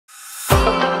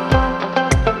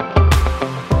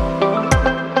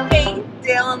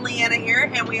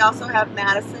also have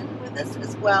Madison with us,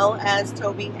 as well as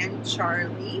Toby and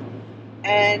Charlie.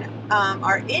 And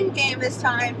our end game this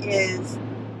time is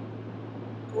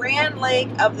Grand Lake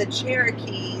of the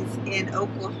Cherokees in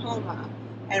Oklahoma.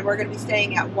 And we're going to be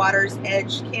staying at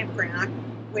Watersedge Campground,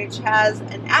 which has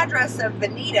an address of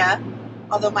Veneta,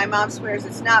 although my mom swears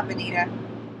it's not Veneta,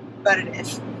 but it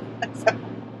is. So,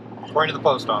 according to the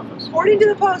post office. According to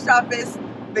the post office,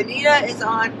 Veneta is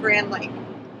on Grand Lake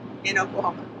in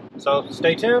Oklahoma. So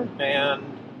stay tuned, and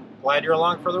glad you're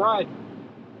along for the ride.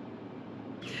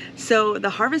 So the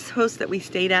harvest host that we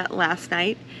stayed at last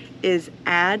night is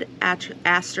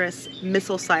adastris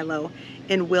Missile Silo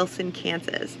in Wilson,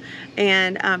 Kansas.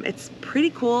 And it's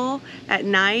pretty cool. At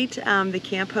night, the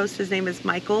camp host, his name is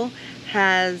Michael,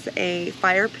 has a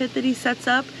fire pit that he sets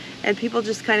up, and people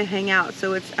just kind of hang out.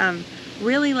 So it's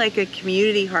really like a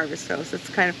community harvest host. It's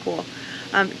kind of cool.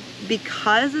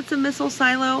 Because it's a missile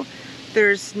silo,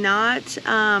 there's not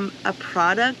a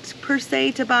product per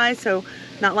se to buy, so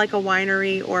not like a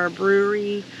winery or a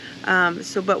brewery.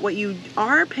 But what you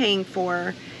are paying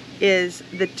for is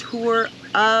the tour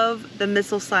of the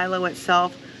missile silo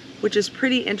itself, which is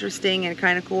pretty interesting and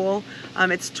kind of cool.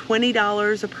 It's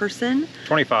 $20 a person.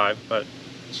 25, but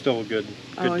still a good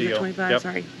deal. Is it 25? Yep.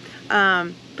 Sorry.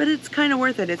 But it's kind of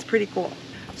worth it. It's pretty cool.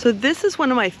 So this is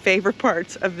one of my favorite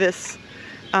parts of this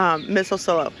missile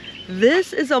silo.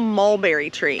 This is a mulberry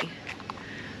tree,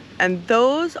 and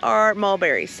those are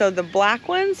mulberries. So the black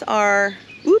ones are,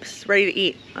 oops, ready to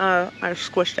eat. I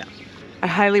squished them. I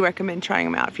highly recommend trying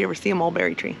them out if you ever see a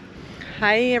mulberry tree.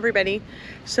 Hi everybody.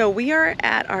 So we are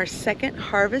at our second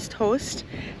harvest host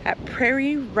at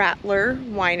Prairie Rattler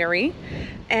Winery,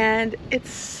 and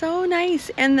it's so nice.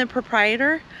 And the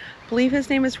proprietor, I believe his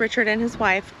name is Richard, and his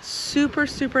wife,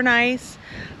 super nice.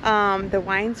 The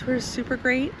wines were super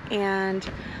great and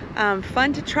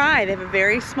fun to try. They have a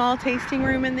very small tasting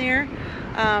room in there,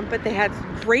 but they had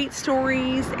great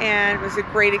stories and it was a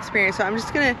great experience. So I'm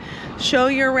just gonna show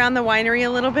you around the winery a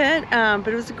little bit, but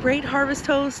it was a great harvest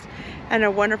host and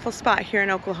a wonderful spot here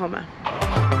in Oklahoma.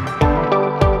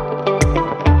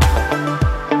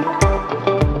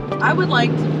 I would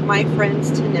like my friends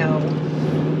to know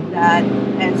that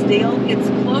as Dale gets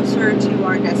closer to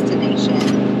our destination,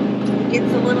 he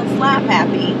gets a little slap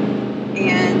happy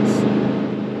and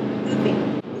goofy.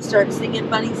 He starts singing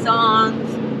funny songs.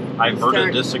 I heard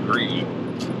to disagree.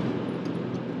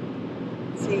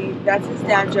 See, that's his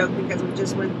dad joke because we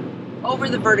just went over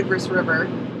the Verdigris River.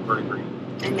 Verdigris.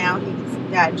 And now he's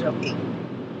dad joking.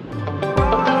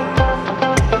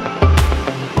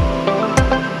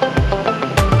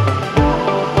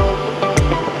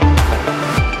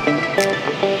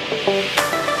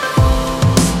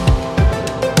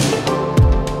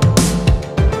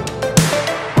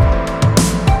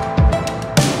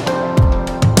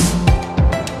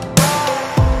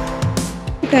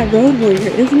 That road warrior,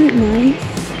 isn't it nice?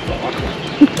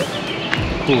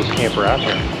 Coolest camper out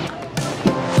there.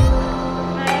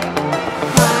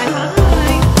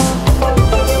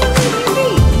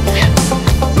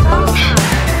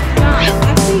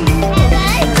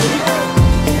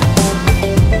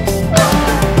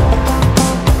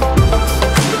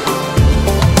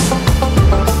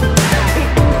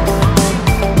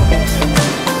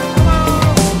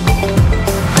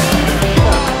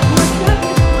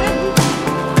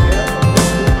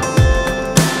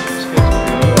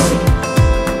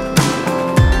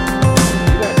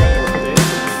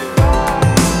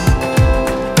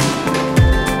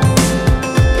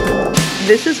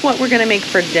 This is what we're gonna make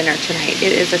for dinner tonight.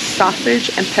 It is a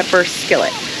sausage and pepper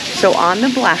skillet. So on the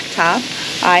blacktop,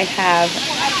 I have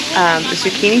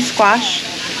zucchini squash,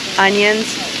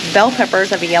 onions, bell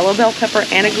peppers. I have a yellow bell pepper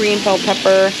and a green bell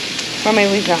pepper. What am I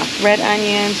leaving off? Red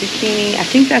onion, zucchini, I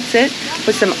think that's it.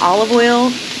 With some olive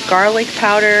oil, garlic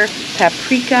powder,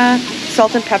 paprika,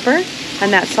 salt and pepper,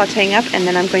 and that's sauteing up. And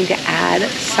then I'm going to add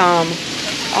some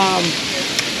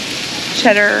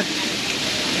cheddar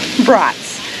brats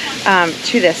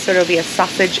to this, so it'll be a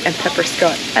sausage and pepper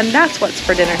skillet, and that's what's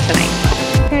for dinner tonight.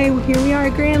 Okay, well, here we are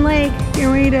at Grand Lake, getting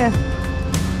ready to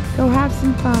go have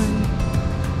some fun.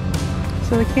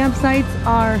 So the campsites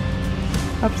are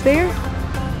up there.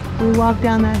 We walk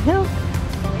down that hill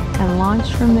and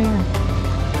launch from there.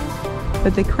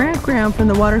 But the campground from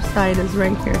the water side is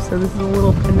right here, so this is a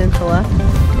little peninsula.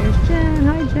 There's Jen.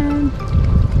 Hi, Jen.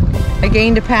 I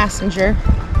gained a passenger.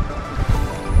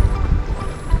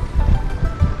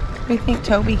 What do you think,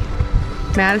 Toby?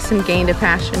 Madison gained a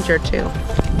passenger too.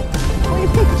 What do you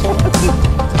think, Toby?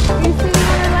 Are you sitting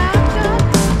on her laptop?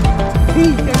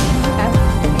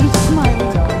 He's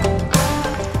smiling.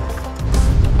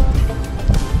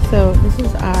 So this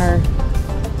is our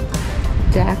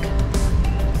deck.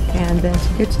 And then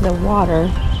to get to the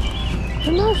water,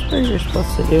 I'm not sure you're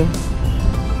supposed to do,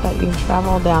 but you can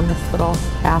travel down this little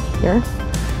path here.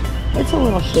 It's a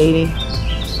little shady.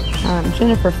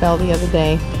 Jennifer fell the other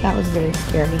day. That was very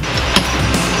scary.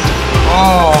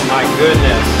 Oh my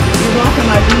goodness. You're welcome,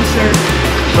 my blue shirt.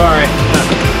 Sorry.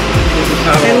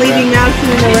 And leaving Madison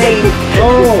in the rain.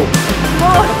 Oh!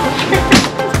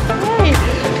 Hey.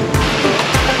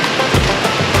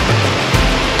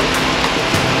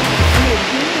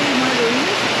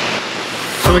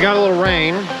 So we got a little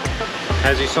rain,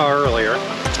 as you saw earlier.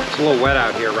 It's a little wet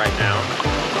out here right now.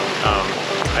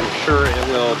 I'm sure it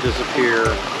will disappear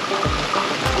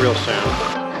real soon.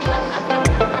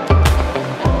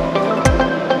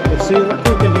 Let's see what we're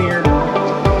cooking here.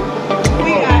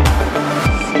 We got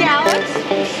scallops,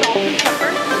 salt and pepper,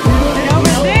 and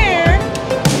over there,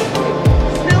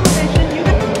 smell-o-vision, you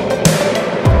got...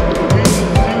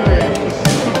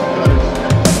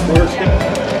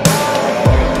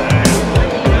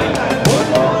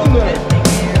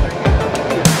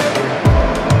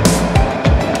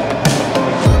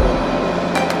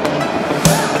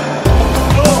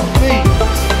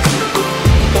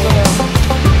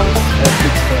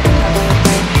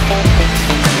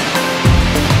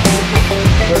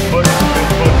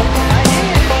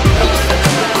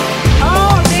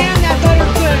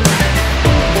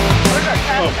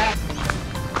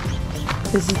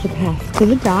 This is the path to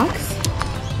the docks.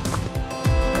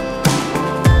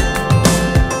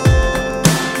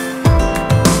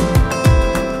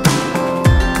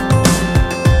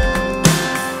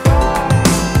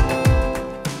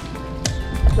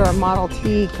 It's our Model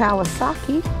T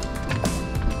Kawasaki.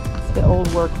 It's the old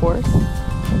workhorse.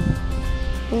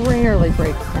 Rarely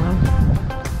breaks down.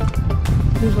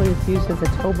 Usually it's used as a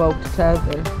towboat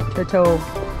to tow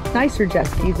nicer jet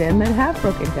skis in that have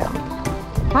broken down.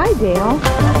 Hi, Dale.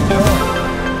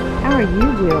 How are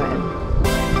you doing?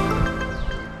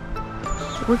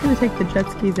 We're going to take the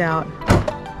jet skis out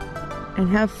and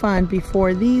have fun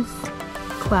before these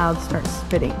clouds start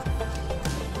spitting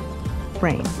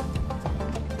rain.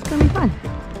 It's going to be fun.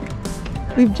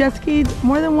 We've jet skied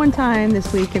more than one time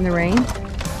this week in the rain,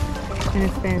 and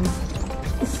it's been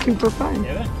super fun.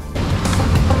 Yeah.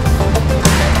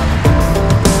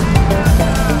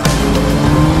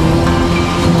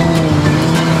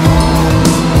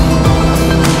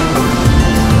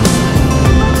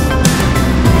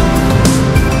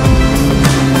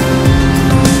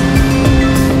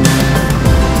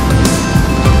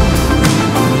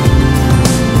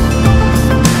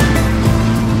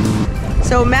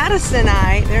 So Madison and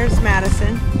I, there's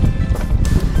Madison.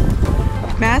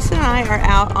 Madison and I are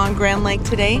out on Grand Lake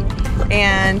today,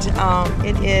 and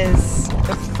it is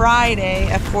the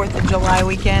Friday of 4th of July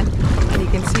weekend. And you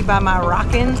can see by my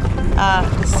rocking,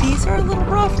 the seas are a little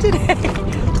rough today.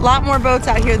 A lot more boats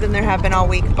out here than there have been all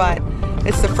week, but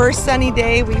it's the first sunny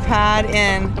day we've had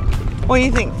in, what do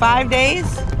you think, 5 days?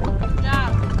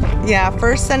 Yeah,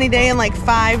 first sunny day in like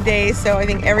 5 days, so I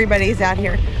think everybody's out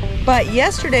here. But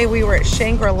yesterday we were at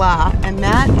Shangri-La, and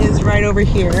that is right over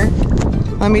here.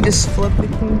 Let me just flip it.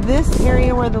 This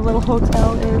area where the little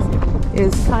hotel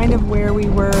is kind of where we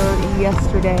were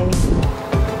yesterday.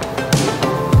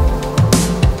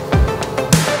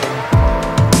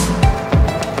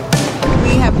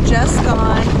 We have just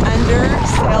gone under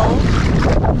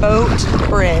Sailboat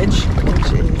Bridge,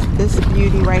 which is this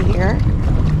beauty right here,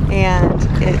 and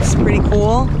it's pretty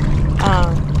cool.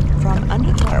 From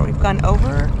under the water, we've gone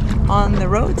over on the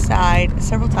roadside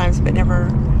several times, but never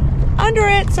under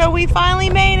it, so we finally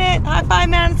made it. High five,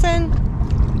 Madison.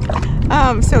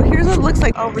 So here's what it looks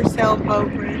like over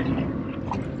Sailboat Bridge.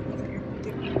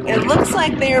 It looks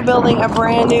like they are building a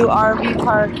brand new RV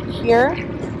park here.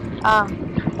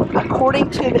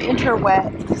 According to the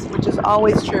interwebs, which is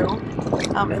always true,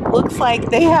 it looks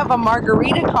like they have a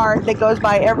margarita cart that goes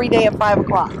by every day at 5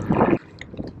 o'clock.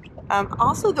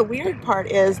 Also, the weird part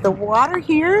is the water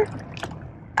here,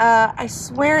 I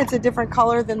swear it's a different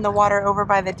color than the water over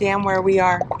by the dam where we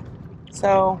are.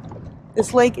 So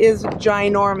this lake is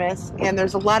ginormous, and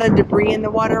there's a lot of debris in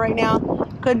the water right now.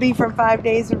 Could be from 5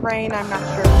 days of rain, I'm not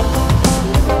sure.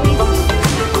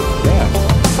 Yeah.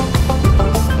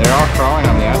 They're all crawling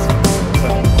on the asphalt.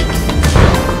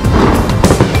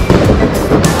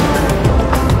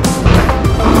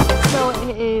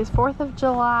 It is 4th of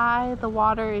July, the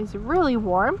water is really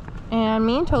warm, and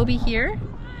me and Toby here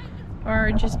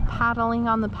are just paddling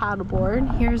on the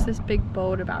paddleboard. Here's this big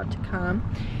boat about to come.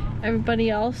 Everybody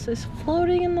else is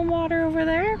floating in the water over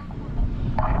there.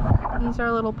 He's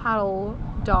our little paddle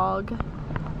dog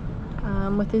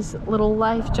with his little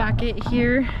life jacket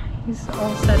here. He's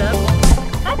all set up.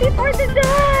 Happy 4th of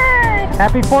July!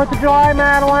 Happy 4th of July,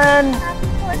 Madeline!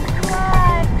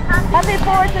 Happy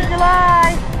 4th of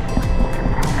July!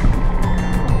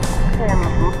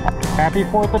 Happy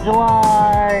 4th of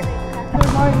July!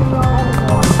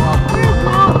 Where's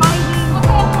Mom hiding?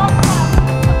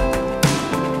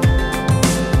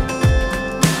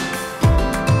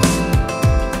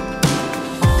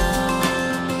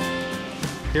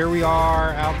 Here we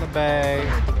are out in the bay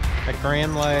at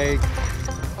Grand Lake.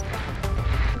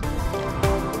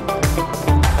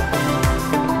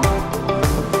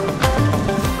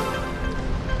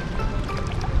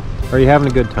 Are you having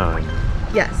a good time?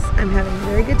 Yes, I'm having a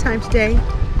very good time today.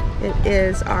 It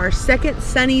is our second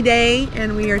sunny day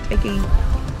and we are taking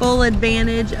full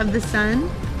advantage of the sun.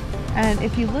 And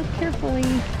if you look carefully,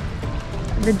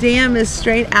 the dam is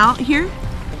straight out here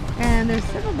and there's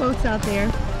several boats out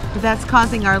there. But that's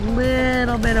causing our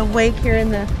little bit of wake here in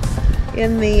the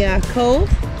cove,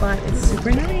 but it's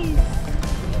super nice.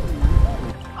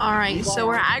 All right, so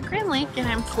we're at Grand Lake and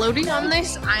I'm floating on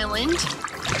this island.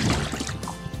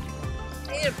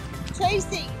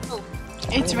 Chasing. Oh.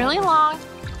 It's really long.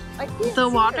 The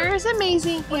water is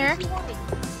amazing here.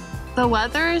 The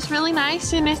weather is really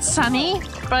nice and it's sunny,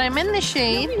 but I'm in the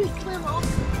shade.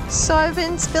 So I've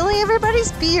been spilling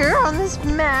everybody's beer on this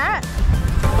mat.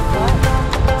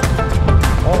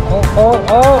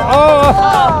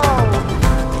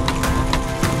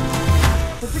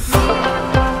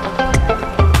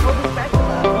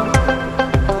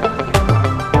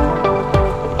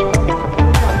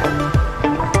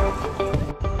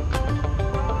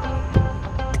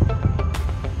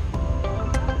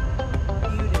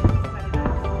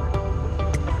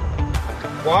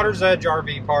 Water's Edge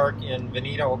RV Park in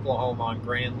Veneta, Oklahoma on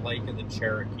Grand Lake of the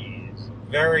Cherokees.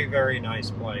 Very, very nice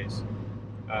place.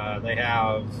 They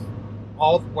have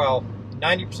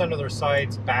 90% of their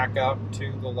sites back up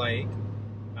to the lake.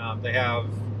 They have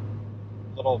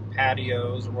little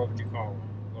patios, or what would you call them?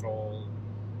 Little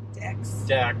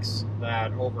decks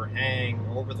that overhang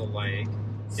over the lake.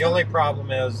 The only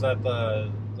problem is that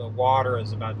the water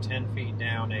is about 10 feet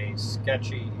down a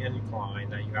sketchy incline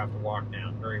that you have to walk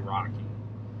down, very rocky.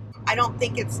 I don't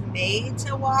think it's made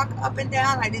to walk up and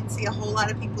down. I didn't see a whole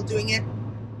lot of people doing it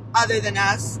other than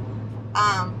us,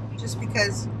 just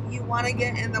because you want to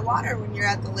get in the water when you're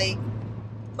at the lake.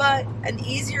 But an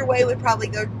easier way would probably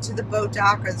go to the boat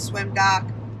dock or the swim dock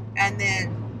and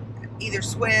then either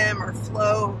swim or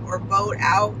float or boat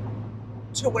out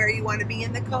to where you want to be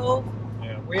in the cove.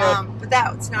 Yeah, but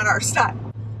that's not our style.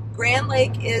 Grand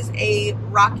Lake is a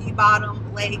rocky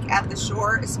bottom lake at the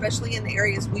shore, especially in the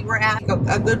areas we were at.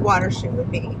 A good watershed would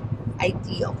be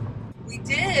ideal. We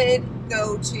did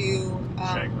go to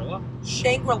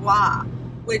Shangri-La,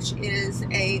 which is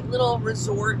a little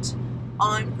resort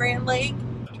on Grand Lake.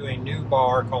 To a new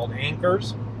bar called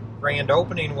Anchors. Grand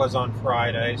opening was on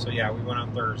Friday, so yeah, we went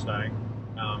on Thursday.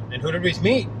 And who did we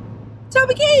meet?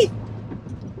 Toby Keith!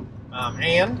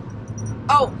 And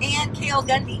Cale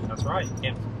Gundy. That's right.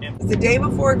 It's the day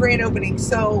before grand opening.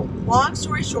 So long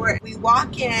story short, we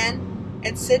walk in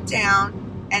and sit down,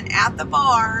 and at the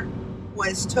bar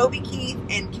was Toby Keith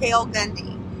and Cale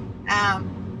Gundy.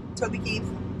 Toby Keith,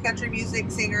 country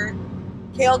music singer.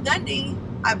 Cale Gundy,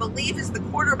 I believe, is the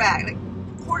quarterback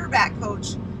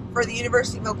coach for the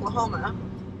University of Oklahoma.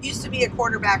 Used to be a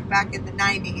quarterback back in the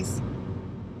 90s,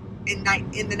 in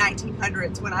the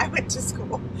 1900s when I went to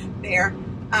school there.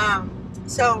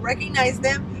 So recognized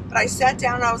them, but I sat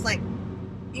down and I was like,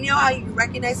 you know how you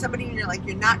recognize somebody and you're like,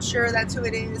 you're not sure that's who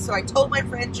it is? So I told my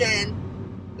friend Jen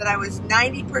that I was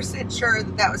 90% sure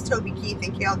that was Toby Keith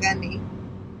and Cale Gundy.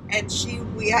 And you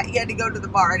had to go to the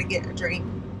bar to get a drink.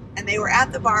 And they were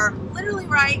at the bar, literally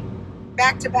right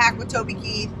back to back with Toby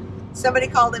Keith. Somebody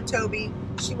called him Toby.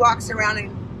 She walks around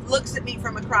and looks at me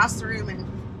from across the room and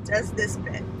does this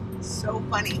bit. So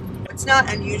funny. It's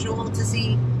not unusual to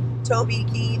see Toby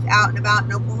Keith out and about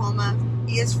in Oklahoma.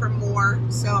 He is from Moore,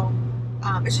 so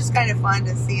it's just kind of fun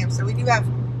to see him. So we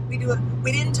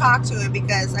didn't talk to him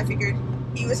because I figured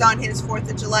he was on his 4th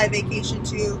of July vacation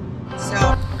too.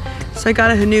 So I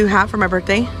got a new hat for my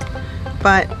birthday,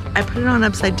 but I put it on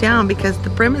upside down because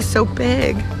the brim is so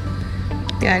big.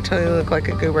 Yeah, I totally look like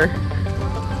a goober.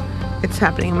 It's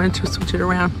happening. I'm going to switch it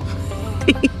around.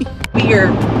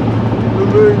 Beer.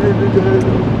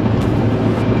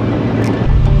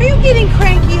 Are you getting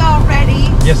cranky already?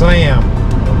 Yes, I am.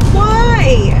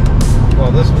 Why?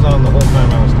 Well, this was on the whole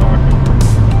time I was talking.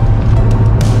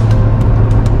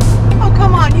 Oh,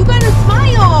 come on. You gotta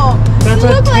smile. That's you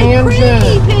look a tangent. like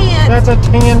Cranky Pants. That's a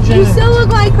tangent. You still look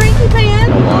like Cranky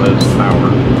Pants. A lot of power.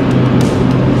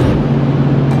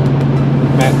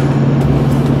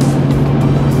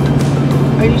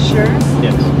 sure?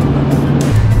 Yes.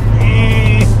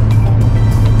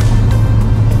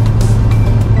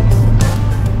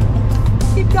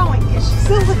 Keep going. It's just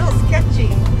a little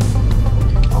sketchy.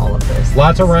 All of this.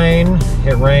 Lots of rain.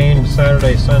 It rained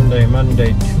Saturday, Sunday,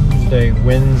 Monday, Tuesday,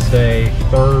 Wednesday,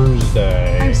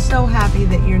 Thursday. I'm so happy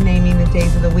that you're naming the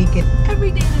days of the week and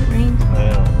every day that it rains. I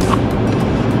know.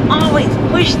 Always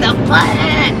push the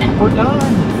button. We're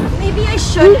done. Maybe I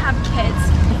should have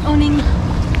kids. Owning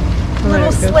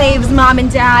little slaves, mom and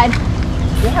dad.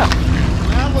 Yeah.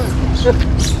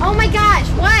 Oh my gosh,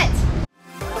 what?